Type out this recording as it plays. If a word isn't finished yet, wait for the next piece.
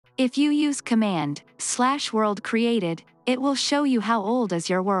If you use command /world created, it will show you how old is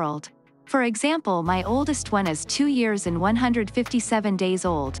your world. For example, my oldest one is 2 years and 157 days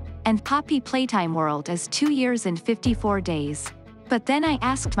old, and Poppy Playtime World is 2 years and 54 days. But then I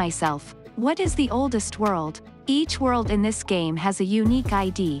asked myself, what is the oldest world? Each world in this game has a unique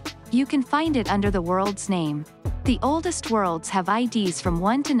ID. You can find it under the world's name. The oldest worlds have IDs from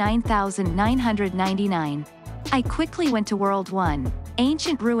 1 to 9,999. I quickly went to World 1,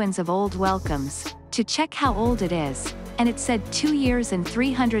 Ancient Ruins of Old Welcomes, to check how old it is, and it said 2 years and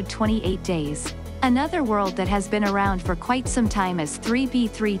 328 days. Another world that has been around for quite some time is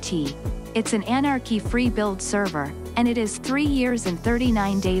 3B3T. It's an anarchy free build server, and it is 3 years and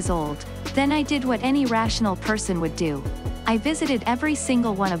 39 days old. Then I did what any rational person would do. I visited every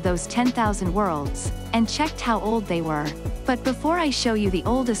single one of those 10,000 worlds, and checked how old they were. But before I show you the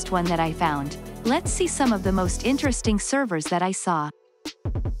oldest one that I found, let's see some of the most interesting servers that I saw.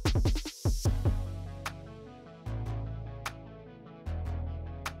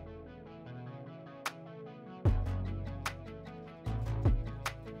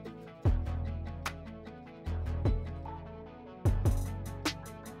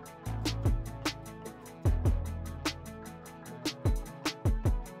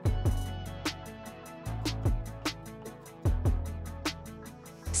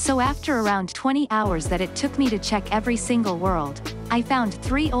 So after around 20 hours that it took me to check every single world, I found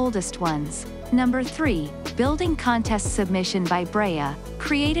 3 oldest ones. Number 3, Building Contest Submission by Brea,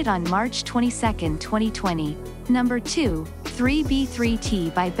 created on March 22, 2020. Number 2,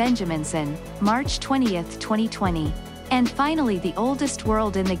 3B3T by Benjaminson, March 20, 2020. And finally the oldest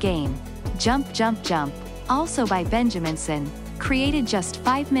world in the game, Jump Jump Jump, also by Benjaminson, created just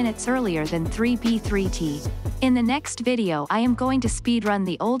 5 minutes earlier than 3B3T. In the next video I am going to speedrun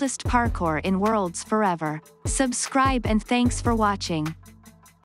the oldest parkour in Worlds Forever. Subscribe and thanks for watching.